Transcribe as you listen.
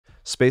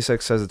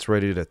SpaceX says it's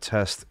ready to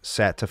test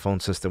sat-to-phone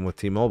system with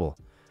T-Mobile.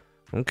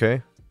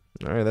 Okay.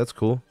 All right, that's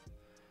cool.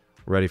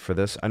 Ready for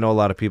this. I know a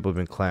lot of people have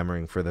been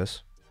clamoring for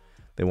this.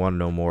 They want to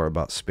know more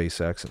about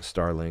SpaceX and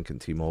Starlink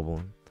and T-Mobile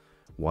and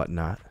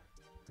whatnot.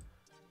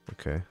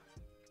 Okay.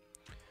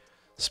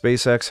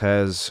 SpaceX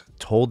has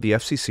told the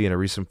FCC in a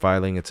recent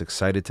filing it's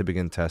excited to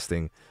begin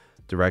testing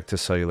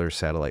direct-to-cellular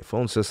satellite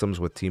phone systems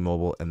with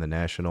T-Mobile and the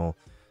National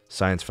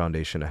Science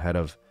Foundation ahead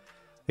of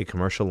a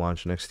commercial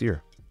launch next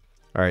year.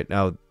 All right,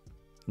 now,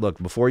 look,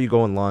 before you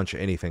go and launch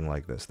anything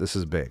like this, this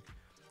is big.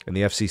 And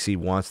the FCC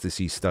wants to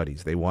see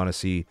studies. They want to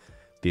see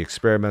the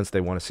experiments.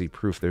 They want to see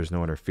proof there's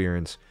no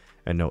interference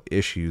and no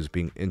issues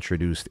being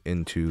introduced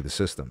into the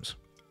systems.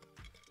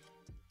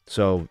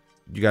 So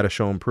you got to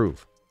show and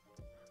prove.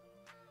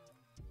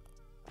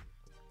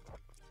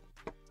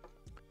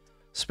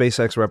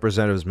 SpaceX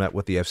representatives met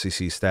with the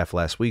FCC staff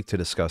last week to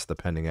discuss the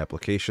pending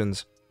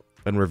applications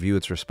and review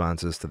its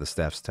responses to the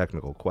staff's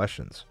technical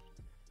questions.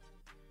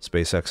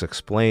 SpaceX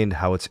explained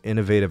how its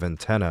innovative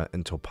antenna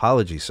and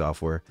topology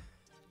software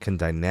can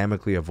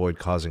dynamically avoid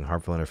causing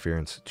harmful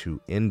interference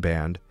to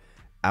in-band,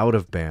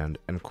 out-of-band,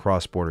 and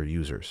cross-border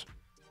users.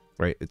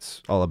 Right?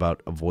 It's all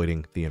about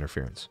avoiding the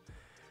interference.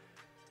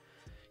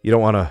 You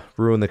don't want to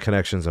ruin the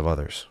connections of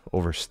others,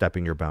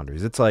 overstepping your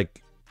boundaries. It's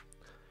like,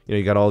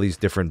 you got all these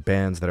different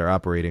bands that are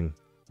operating.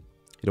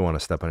 You don't want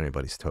to step on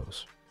anybody's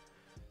toes.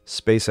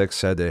 SpaceX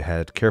said it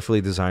had carefully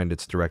designed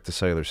its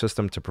direct-to-cellular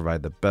system to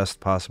provide the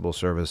best possible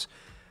service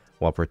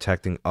while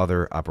protecting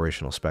other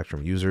operational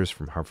spectrum users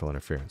from harmful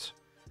interference.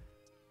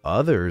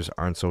 Others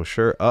aren't so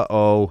sure.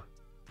 Uh-oh.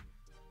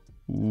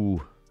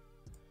 Ooh.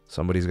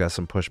 Somebody's got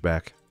some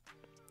pushback.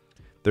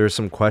 There is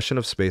some question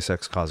of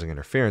SpaceX causing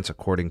interference,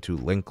 according to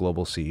Link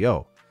Global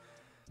CEO.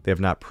 They have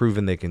not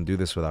proven they can do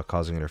this without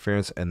causing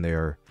interference, and they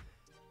are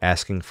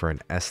asking for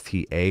an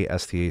STA.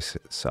 STA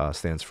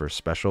stands for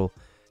Special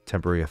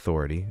Temporary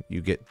Authority.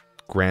 You get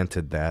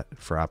granted that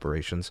for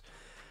operations,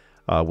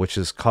 which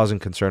is causing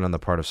concern on the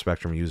part of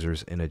spectrum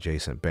users in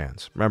adjacent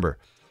bands. Remember,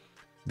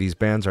 these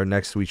bands are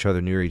next to each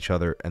other, near each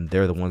other, and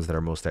they're the ones that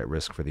are most at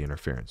risk for the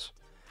interference.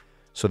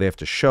 So they have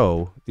to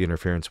show the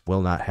interference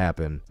will not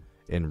happen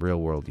in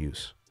real-world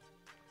use.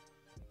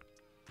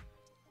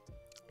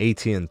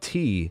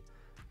 AT&T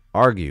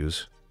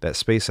argues that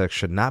SpaceX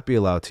should not be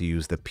allowed to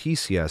use the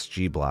PCS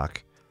G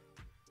block.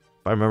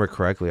 If I remember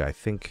correctly, I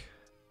think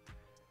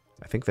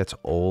that's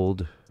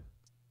old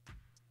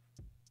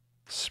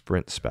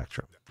Sprint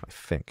spectrum, I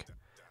think.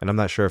 And I'm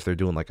not sure if they're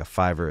doing like a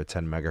 5 or a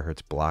 10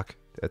 megahertz block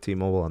at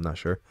T-Mobile. I'm not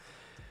sure.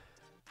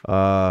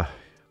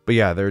 But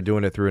yeah, they're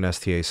doing it through an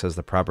STA. Says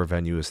the proper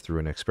venue is through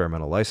an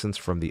experimental license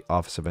from the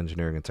Office of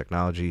Engineering and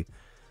Technology,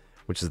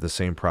 which is the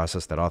same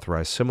process that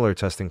authorized similar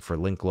testing for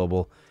Link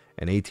Global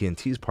and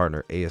AT&T's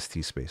partner, AST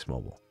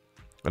SpaceMobile.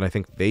 And I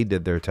think they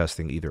did their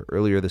testing either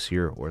earlier this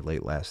year or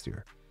late last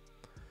year.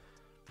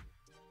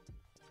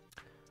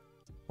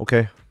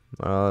 Okay,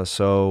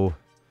 so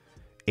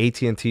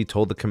AT&T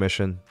told the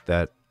commission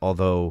that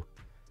although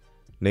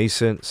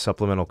nascent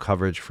supplemental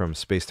coverage from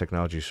space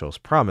technology shows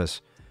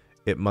promise,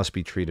 it must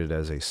be treated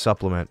as a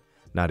supplement,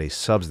 not a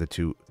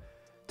substitute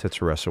to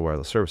terrestrial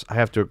wireless service. I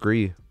have to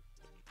agree.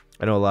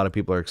 I know a lot of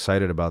people are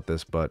excited about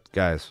this, but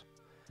guys,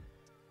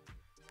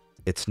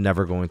 it's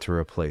never going to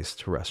replace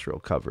terrestrial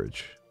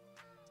coverage.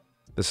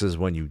 This is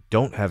when you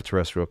don't have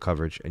terrestrial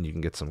coverage and you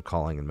can get some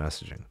calling and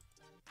messaging.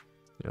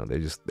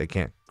 They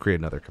can't create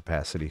another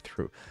capacity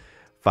through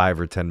 5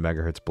 or 10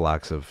 megahertz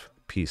blocks of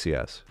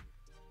PCS.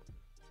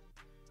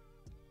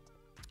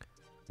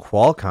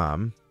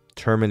 Qualcomm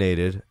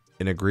terminated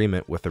an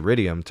agreement with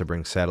Iridium to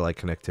bring satellite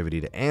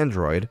connectivity to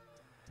Android.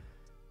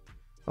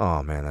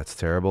 Oh man, that's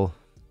terrible.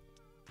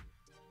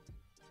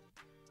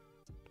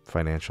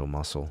 Financial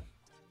muscle.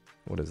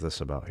 What is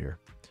this about here?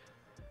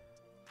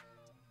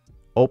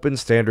 Open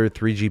standard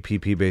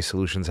 3GPP based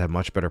solutions have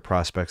much better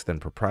prospects than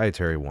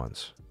proprietary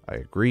ones. I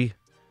agree.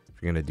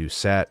 If you're going to do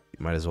SAT,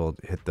 you might as well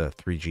hit the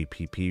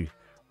 3GPP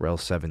Rel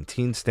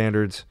 17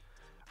 standards.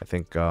 I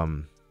think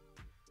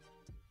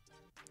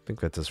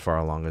that's as far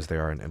along as they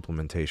are in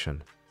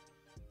implementation.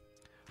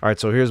 All right,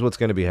 so here's what's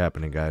going to be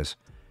happening, guys.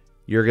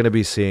 You're going to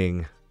be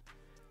seeing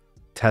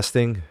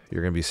testing.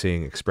 You're going to be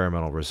seeing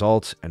experimental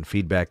results and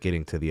feedback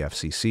getting to the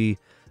FCC.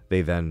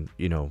 They then,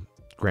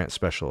 grant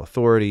special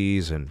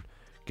authorities and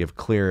give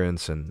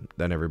clearance, and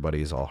then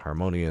everybody's all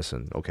harmonious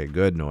and okay,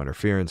 good, no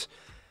interference.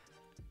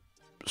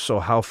 So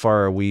how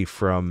far are we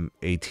from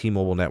a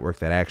T-Mobile network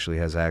that actually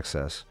has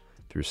access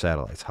through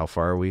satellites? How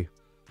far are we?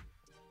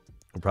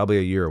 We're probably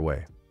a year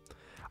away.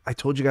 I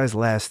told you guys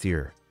last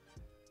year,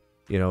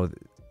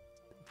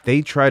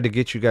 they tried to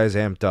get you guys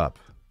amped up,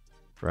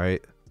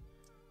 right?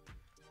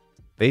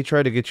 They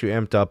tried to get you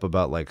amped up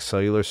about like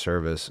cellular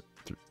service,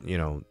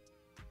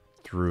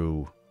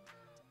 through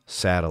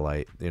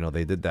satellite.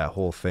 They did that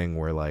whole thing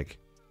where like,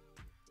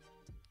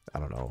 I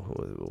don't know,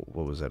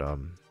 what was it?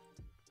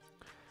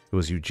 It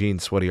was Eugene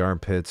Sweaty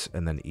Armpits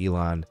and then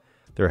Elon.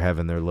 They're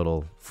having their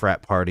little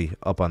frat party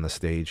up on the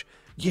stage.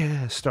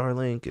 Yeah,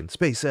 Starlink and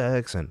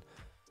SpaceX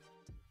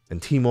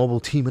and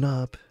T-Mobile teaming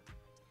up.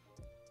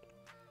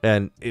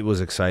 And it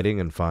was exciting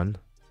and fun.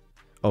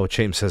 Oh,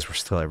 James says we're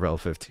still at rel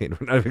 15.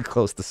 We're not even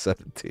close to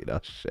 17. Oh,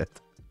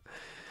 shit.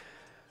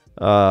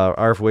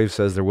 RF Wave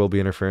says there will be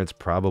interference,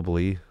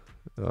 probably.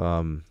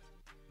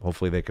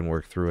 Hopefully they can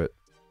work through it.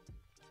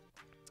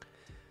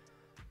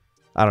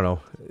 I don't know.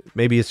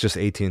 Maybe it's just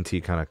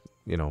AT&T kind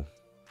of,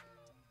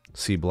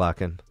 C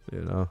blocking,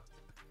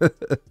 But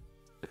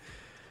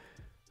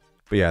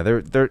yeah,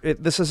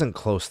 this isn't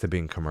close to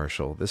being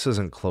commercial. This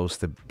isn't close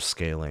to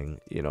scaling.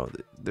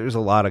 There's a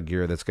lot of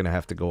gear that's going to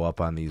have to go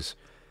up on these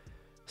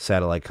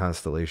satellite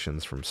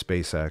constellations from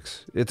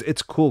SpaceX.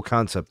 It's a cool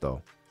concept,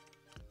 though.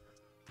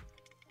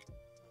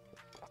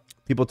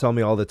 People tell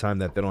me all the time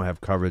that they don't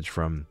have coverage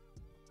from,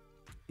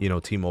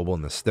 T-Mobile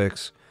in the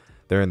sticks.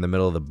 They're in the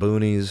middle of the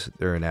boonies.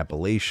 They're in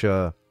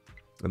Appalachia,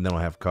 and they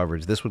don't have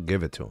coverage. This would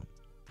give it to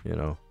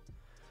them,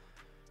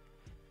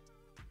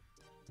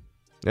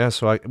 Yeah,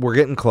 so we're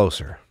getting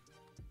closer.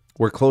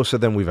 We're closer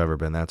than we've ever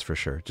been, that's for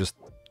sure. Just,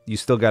 you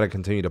still got to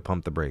continue to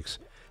pump the brakes.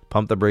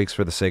 Pump the brakes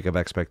for the sake of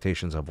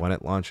expectations of when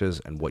it launches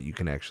and what you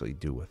can actually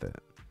do with it.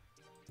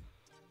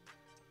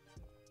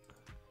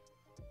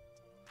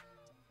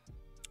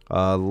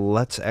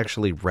 Let's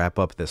actually wrap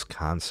up this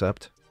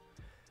concept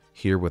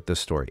here with this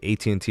story.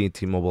 AT&T and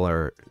T-Mobile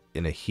are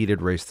in a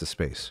heated race to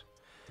space.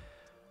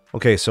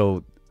 Okay,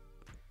 so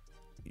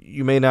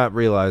you may not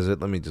realize it.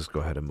 Let me just go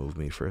ahead and move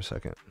me for a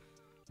second.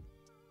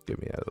 Get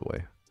me out of the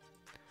way.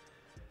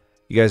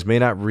 You guys may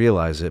not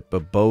realize it,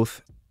 but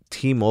both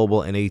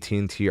T-Mobile and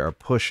AT&T are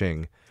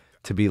pushing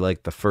to be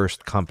like the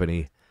first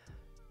company,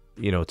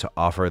 to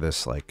offer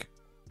this like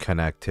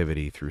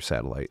connectivity through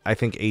satellite. I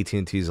think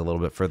AT&T is a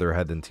little bit further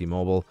ahead than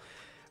T-Mobile.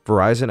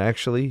 Verizon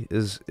actually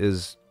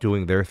is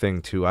doing their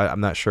thing too. I'm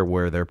not sure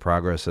where their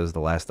progress is,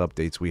 the last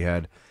updates we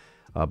had,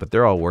 but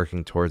they're all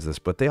working towards this,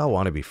 but they all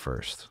want to be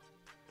first.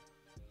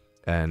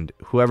 And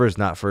whoever's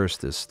not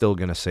first is still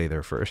going to say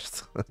they're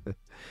first.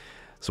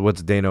 So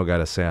what's Dano got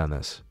to say on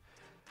this?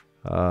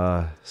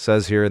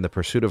 Says here, in the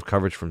pursuit of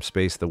coverage from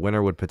space, the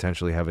winner would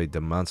potentially have a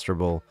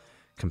demonstrable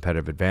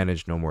competitive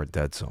advantage. No more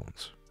dead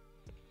zones.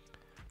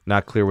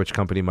 Not clear which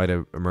company might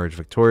emerge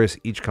victorious.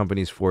 Each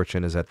company's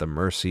fortune is at the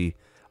mercy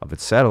of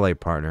its satellite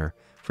partner.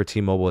 For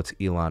T-Mobile, it's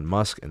Elon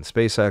Musk and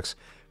SpaceX.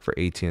 For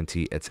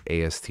AT&T, it's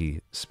AST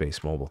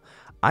Space Mobile.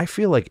 I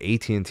feel like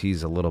AT&T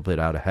is a little bit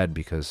out ahead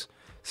because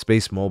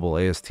Space Mobile,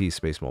 AST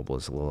Space Mobile,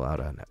 is a little out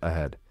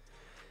ahead.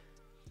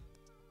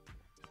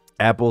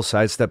 Apple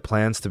sidestepped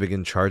plans to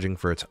begin charging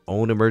for its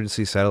own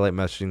emergency satellite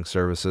messaging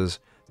services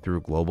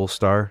through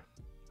Globalstar.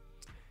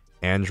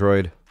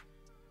 Android,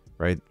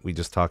 right? We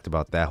just talked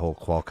about that whole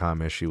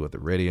Qualcomm issue with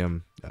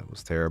Iridium. That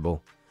was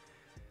terrible.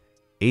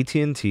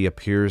 AT&T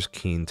appears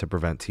keen to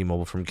prevent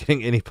T-Mobile from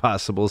getting any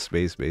possible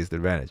space-based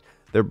advantage.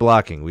 They're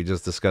blocking. We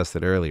just discussed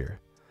it earlier.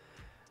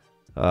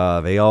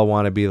 They all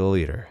want to be the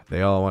leader.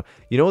 They all want...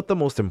 You know what the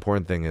most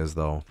important thing is,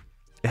 though?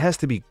 It has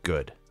to be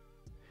good.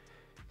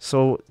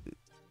 So,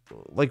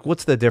 like,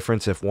 what's the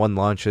difference if one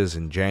launches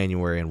in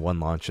January and one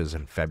launches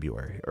in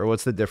February? Or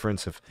what's the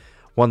difference if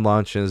one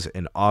launches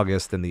in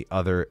August and the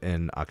other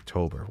in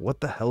October?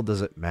 What the hell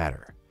does it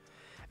matter?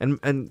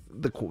 And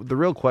the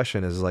real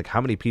question is, like,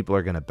 how many people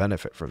are going to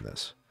benefit from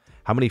this?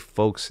 How many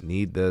folks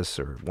need this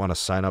or want to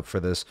sign up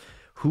for this?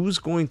 Who's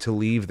going to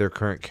leave their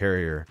current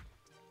carrier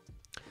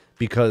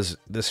because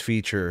this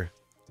feature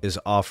is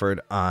offered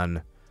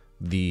on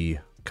the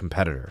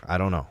competitor? I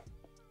don't know.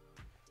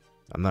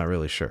 I'm not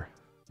really sure.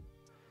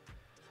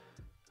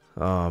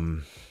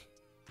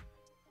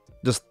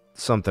 Just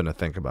something to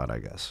think about, I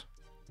guess.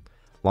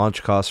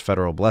 Launch costs,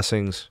 federal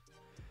blessings.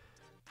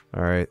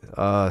 All right.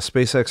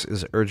 SpaceX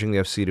is urging the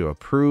FCC to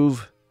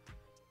approve.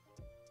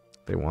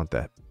 They want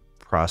that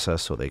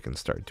process so they can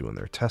start doing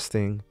their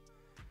testing.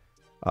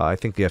 I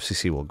think the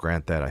FCC will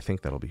grant that. I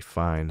think that'll be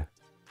fine.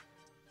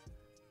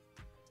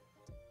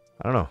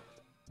 I don't know.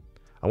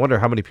 I wonder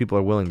how many people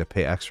are willing to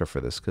pay extra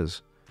for this,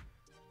 because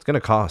it's going to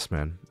cost,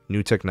 man.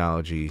 New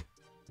technology,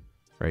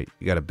 right?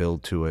 You got to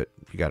build to it.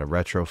 You got to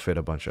retrofit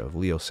a bunch of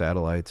LEO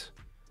satellites.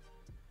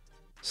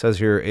 Says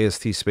here,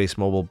 AST Space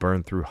Mobile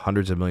burned through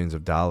hundreds of millions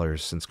of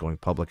dollars since going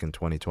public in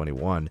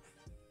 2021.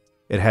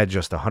 It had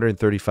just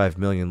 $135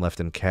 million left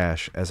in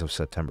cash as of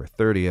September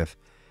 30th.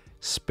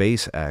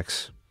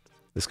 SpaceX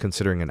is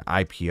considering an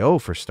IPO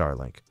for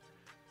Starlink.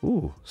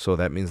 Ooh, so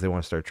that means they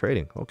want to start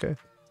trading. Okay.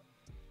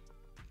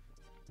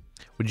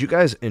 Would you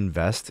guys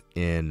invest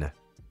in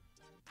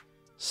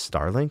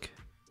Starlink?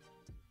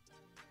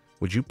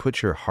 Would you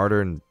put your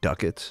hard-earned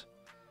ducats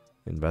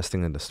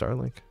investing into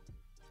Starlink?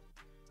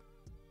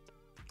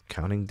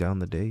 Counting down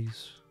the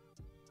days.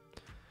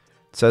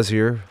 It says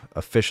here,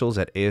 officials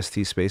at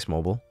AST Space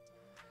Mobile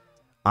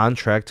on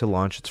track to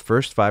launch its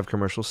first 5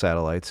 commercial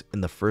satellites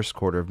in the first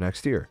quarter of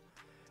next year.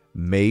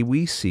 May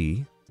we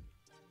see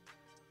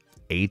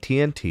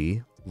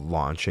AT&T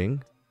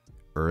launching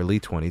early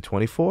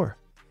 2024?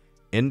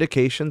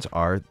 Indications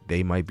are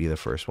they might be the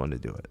first one to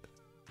do it.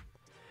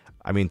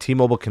 I mean,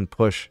 T-Mobile can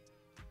push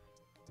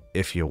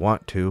if you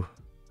want to,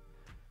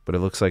 but it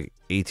looks like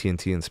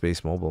AT&T and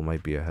Space Mobile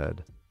might be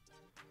ahead.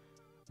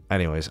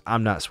 Anyways,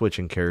 I'm not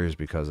switching carriers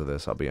because of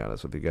this. I'll be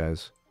honest with you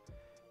guys.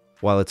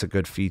 While it's a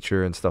good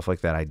feature and stuff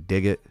like that, I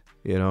dig it,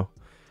 you know.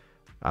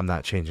 I'm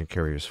not changing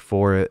carriers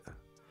for it.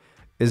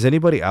 Is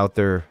anybody out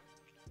there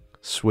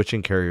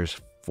switching carriers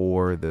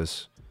for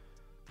this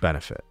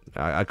benefit?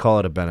 I call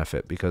it a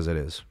benefit because it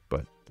is,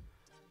 but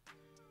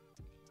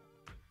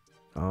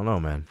I don't know,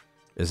 man.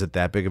 Is it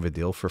that big of a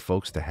deal for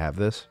folks to have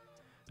this?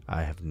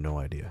 I have no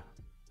idea.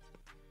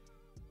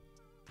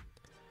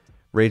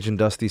 Rage and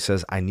Dusty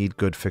says, I need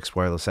good fixed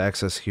wireless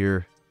access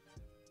here.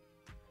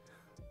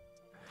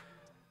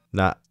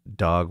 Not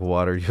dog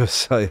water, US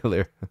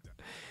Cellular.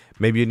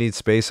 Maybe you need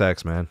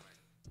SpaceX, man.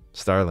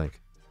 Starlink.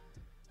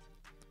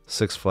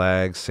 Six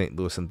Flags, St.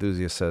 Louis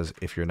Enthusiast says,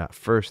 if you're not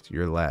first,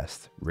 you're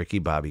last. Ricky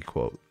Bobby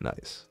quote.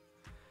 Nice.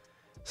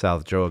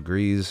 South Joe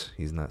agrees.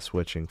 He's not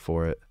switching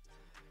for it.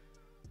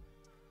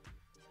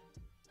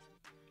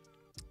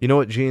 You know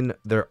what, Gene?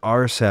 There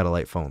are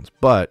satellite phones,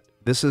 but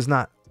this is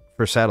not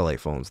for satellite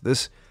phones.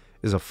 This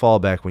is a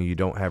fallback when you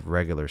don't have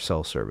regular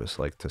cell service,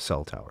 like to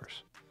cell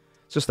towers.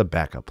 It's just a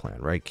backup plan,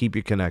 right? Keep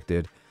you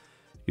connected.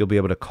 You'll be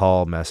able to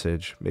call,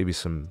 message, maybe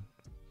some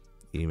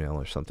email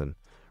or something.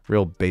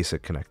 Real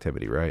basic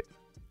connectivity, right?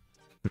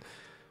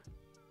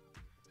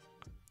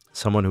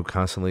 Someone who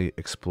constantly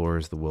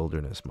explores the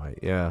wilderness might.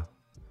 Yeah.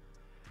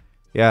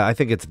 Yeah, I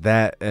think it's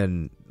that.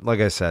 And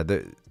like I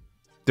said,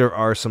 there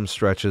are some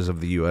stretches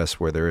of the U.S.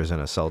 where there isn't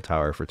a cell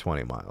tower for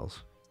 20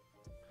 miles.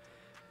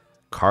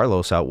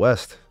 Carlos out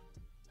west,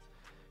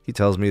 he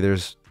tells me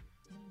there's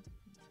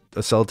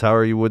a cell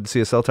tower. You wouldn't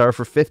see a cell tower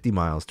for 50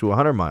 miles to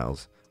 100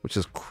 miles, which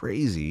is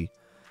crazy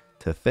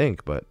to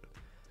think, but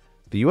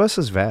the U.S.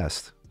 is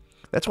vast.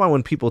 That's why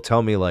when people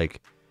tell me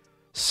like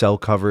cell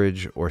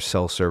coverage or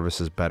cell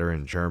service is better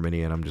in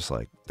Germany, and I'm just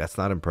like, that's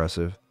not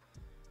impressive.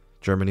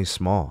 Germany's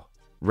small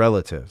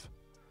relative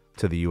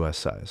to the U.S.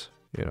 size.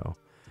 You know,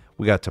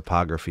 we got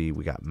topography,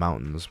 we got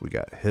mountains, we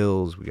got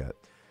hills, we got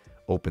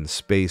open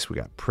space, we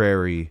got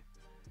prairie,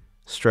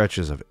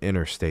 stretches of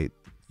interstate.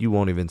 You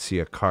won't even see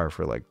a car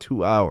for like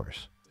 2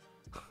 hours.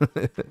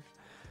 Could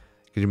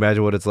you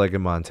imagine what it's like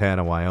in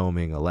Montana,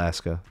 Wyoming,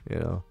 Alaska, you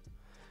know?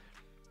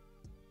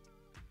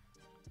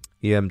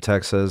 EM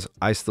Tech says,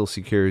 I still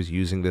see carriers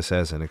using this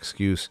as an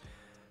excuse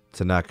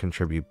to not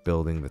contribute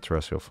building the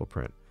terrestrial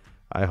footprint.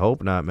 I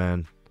hope not,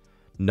 man.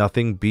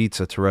 Nothing beats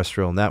a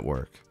terrestrial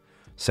network.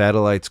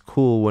 Satellite's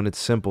cool when it's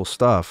simple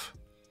stuff.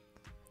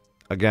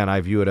 Again, I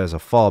view it as a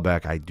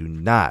fallback. I do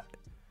not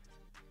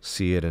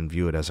see it and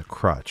view it as a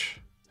crutch.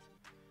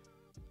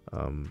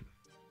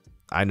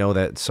 I know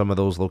that some of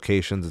those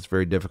locations, it's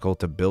very difficult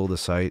to build a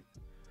site.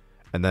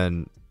 And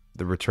then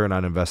the return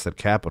on invested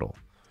capital.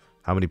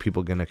 How many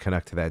people are going to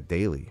connect to that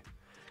daily?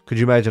 Could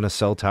you imagine a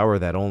cell tower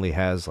that only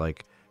has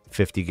like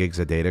 50 gigs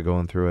of data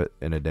going through it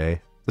in a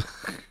day?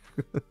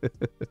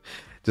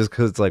 Just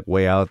because it's like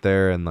way out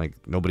there and like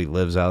nobody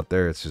lives out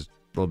there. It's just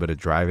a little bit of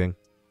driving.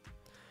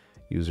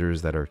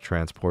 Users that are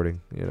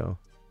transporting, you know.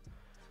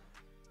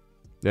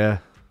 Yeah.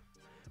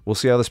 We'll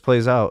see how this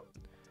plays out.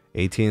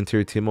 AT&T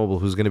or T-Mobile,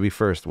 who's going to be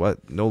first?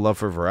 What? No love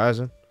for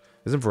Verizon?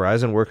 Isn't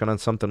Verizon working on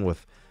something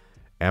with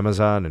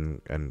Amazon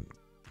and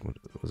what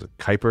was it,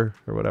 Kuiper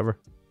or whatever?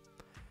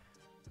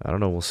 I don't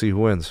know. We'll see who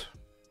wins.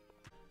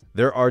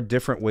 There are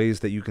different ways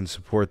that you can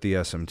support the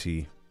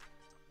SMT.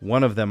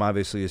 One of them,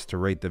 obviously, is to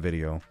rate the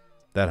video.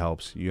 That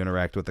helps. You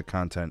interact with the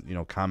content, you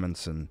know,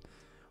 comments and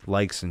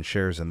likes and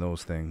shares and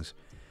those things.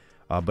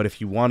 But if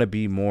you want to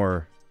be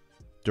more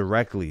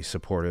directly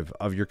supportive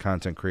of your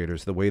content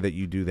creators, the way that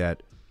you do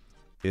that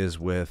is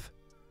with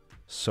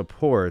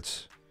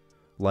supports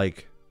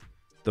like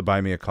the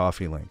Buy Me a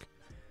Coffee link.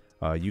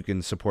 You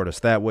can support us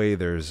that way.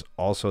 There's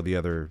also the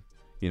other,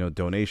 you know,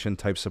 donation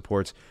type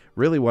supports.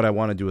 Really what I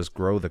want to do is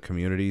grow the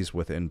communities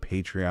within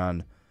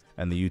Patreon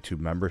and the YouTube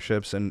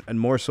memberships, and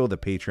more so the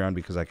Patreon,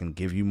 because I can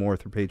give you more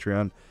through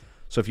Patreon.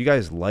 So if you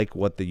guys like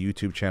what the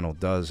YouTube channel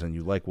does and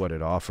you like what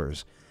it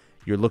offers,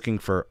 you're looking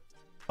for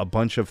a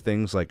bunch of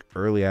things like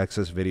early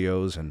access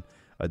videos and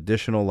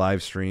additional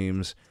live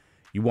streams,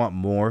 you want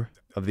more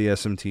of the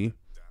SMT,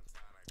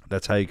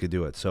 that's how you could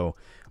do it. So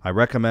I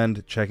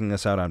recommend checking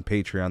us out on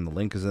Patreon. The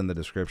link is in the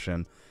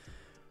description.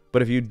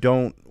 But if you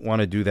don't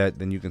want to do that,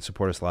 then you can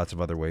support us lots of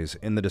other ways.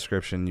 In the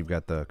description, you've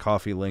got the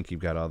coffee link.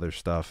 You've got other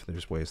stuff.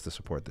 There's ways to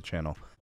support the channel.